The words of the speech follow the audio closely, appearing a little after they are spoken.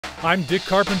I'm Dick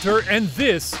Carpenter, and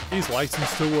this is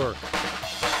Licensed to Work.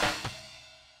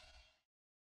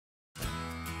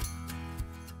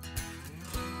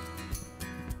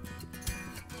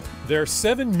 There are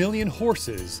 7 million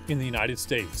horses in the United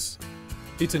States.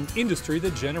 It's an industry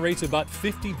that generates about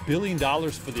 $50 billion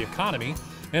for the economy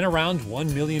and around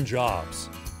 1 million jobs.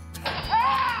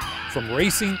 From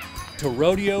racing, to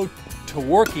rodeo, to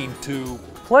working, to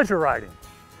pleasure riding,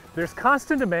 there's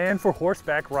constant demand for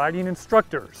horseback riding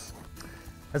instructors.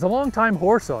 As a longtime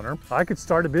horse owner, I could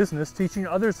start a business teaching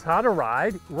others how to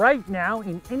ride right now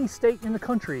in any state in the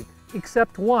country,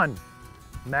 except one,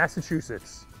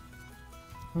 Massachusetts.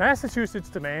 Massachusetts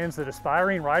demands that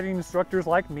aspiring riding instructors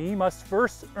like me must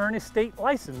first earn a state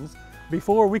license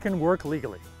before we can work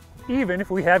legally, even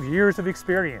if we have years of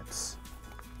experience.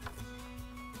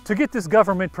 To get this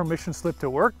government permission slip to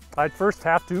work, I'd first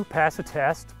have to pass a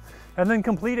test and then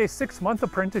complete a 6-month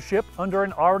apprenticeship under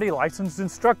an already licensed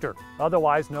instructor,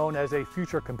 otherwise known as a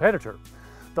future competitor.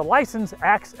 The license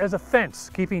acts as a fence,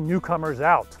 keeping newcomers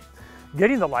out.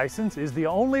 Getting the license is the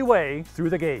only way through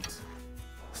the gate.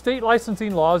 State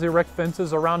licensing laws erect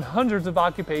fences around hundreds of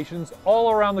occupations all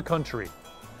around the country.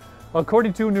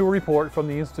 According to a new report from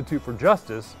the Institute for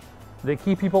Justice, they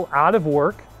keep people out of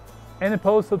work and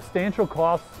impose substantial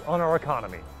costs on our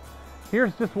economy.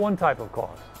 Here's just one type of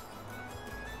cost.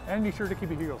 And be sure to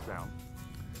keep your heels down.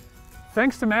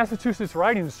 Thanks to Massachusetts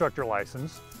riding instructor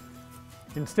license,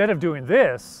 instead of doing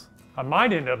this, I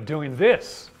might end up doing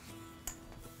this.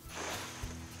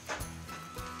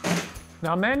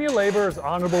 Now, manual labor is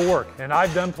honorable work, and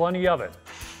I've done plenty of it.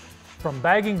 From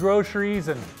bagging groceries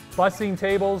and bussing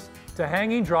tables to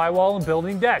hanging drywall and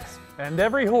building decks. And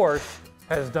every horse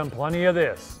has done plenty of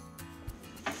this.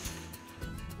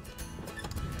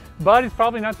 But it's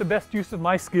probably not the best use of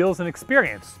my skills and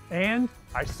experience, and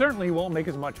I certainly won't make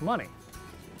as much money.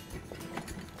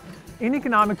 In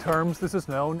economic terms, this is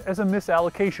known as a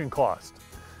misallocation cost.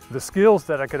 The skills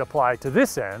that I could apply to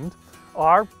this end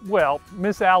are, well,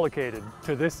 misallocated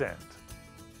to this end.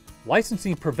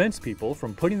 Licensing prevents people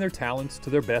from putting their talents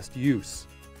to their best use.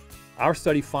 Our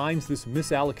study finds this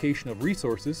misallocation of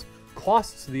resources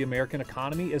costs the American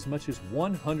economy as much as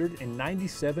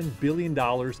 $197 billion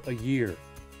a year.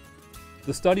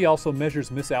 The study also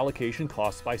measures misallocation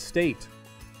costs by state.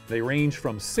 They range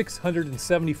from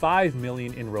 $675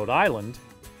 million in Rhode Island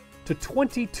to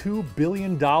 $22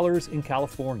 billion in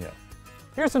California.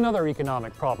 Here's another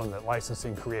economic problem that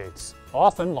licensing creates.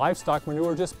 Often, livestock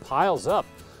manure just piles up,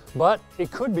 but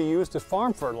it could be used as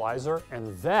farm fertilizer,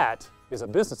 and that is a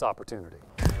business opportunity.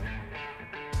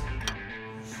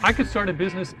 I could start a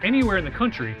business anywhere in the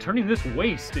country, turning this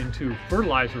waste into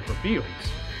fertilizer for fields.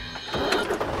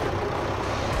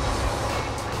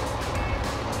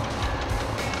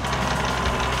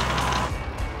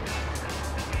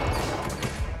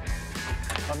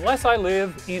 Unless I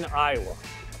live in Iowa.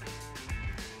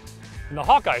 In the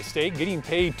Hawkeye State, getting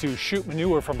paid to shoot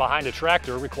manure from behind a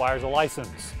tractor requires a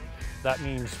license. That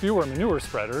means fewer manure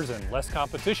spreaders, and less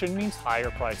competition means higher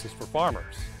prices for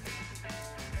farmers.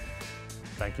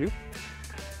 Thank you.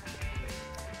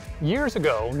 Years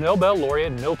ago, Nobel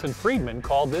laureate Milton Friedman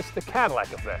called this the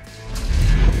Cadillac effect.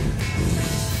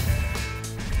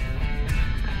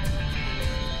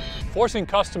 Forcing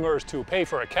customers to pay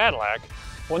for a Cadillac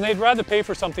when they'd rather pay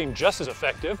for something just as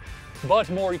effective, but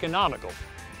more economical.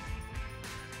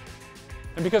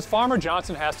 And because Farmer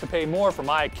Johnson has to pay more for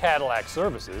my Cadillac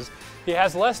services, he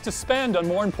has less to spend on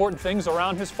more important things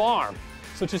around his farm,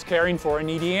 such as caring for a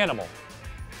needy animal.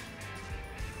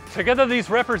 Together, these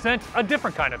represent a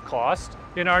different kind of cost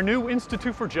in our new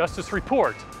Institute for Justice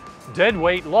report,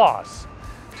 Deadweight Loss.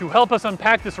 To help us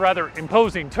unpack this rather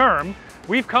imposing term,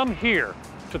 we've come here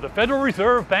to the Federal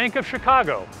Reserve Bank of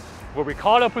Chicago, where we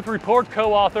caught up with report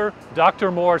co-author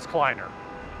Dr. Morris Kleiner.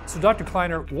 So Dr.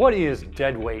 Kleiner, what is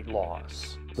deadweight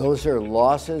loss? Those are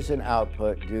losses in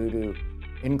output due to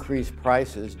increased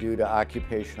prices due to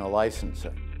occupational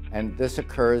licensing. And this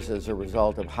occurs as a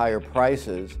result of higher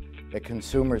prices that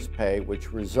consumers pay,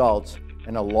 which results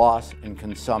in a loss in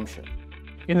consumption.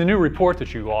 In the new report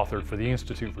that you authored for the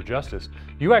Institute for Justice,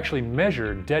 you actually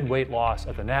measured deadweight loss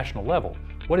at the national level.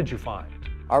 What did you find?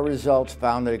 Our results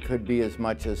found that it could be as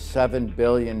much as $7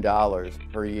 billion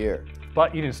per year.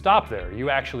 But you didn't stop there. You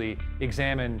actually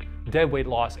examined deadweight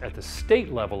loss at the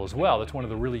state level as well. That's one of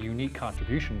the really unique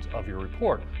contributions of your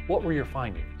report. What were your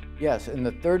findings? Yes, in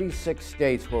the 36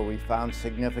 states where we found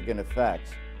significant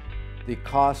effects, the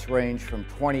costs range from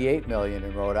 $28 million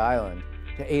in Rhode Island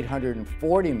to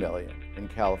 $840 million in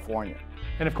California.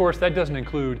 And of course, that doesn't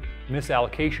include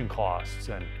misallocation costs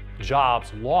and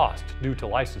jobs lost due to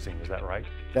licensing, is that right?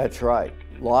 That's right.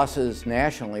 losses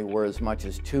nationally were as much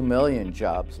as 2 million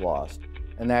jobs lost,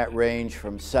 and that ranged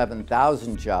from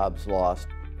 7,000 jobs lost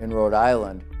in Rhode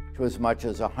Island to as much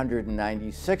as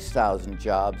 196,000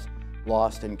 jobs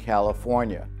lost in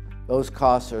California. Those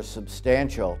costs are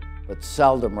substantial, but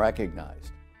seldom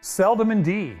recognized. Seldom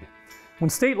indeed. When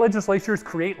state legislatures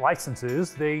create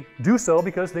licenses, they do so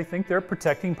because they think they're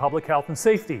protecting public health and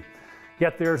safety.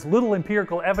 Yet there's little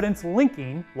empirical evidence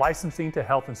linking licensing to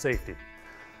health and safety.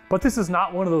 But this is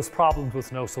not one of those problems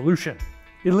with no solution.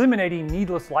 Eliminating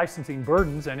needless licensing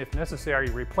burdens, and if necessary,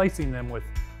 replacing them with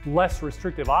less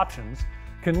restrictive options,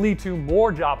 can lead to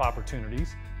more job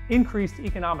opportunities, increased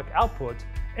economic output,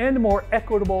 and a more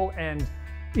equitable and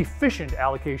efficient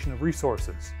allocation of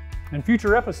resources. In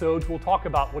future episodes, we'll talk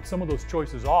about what some of those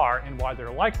choices are and why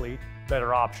they're likely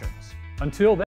better options. Until then,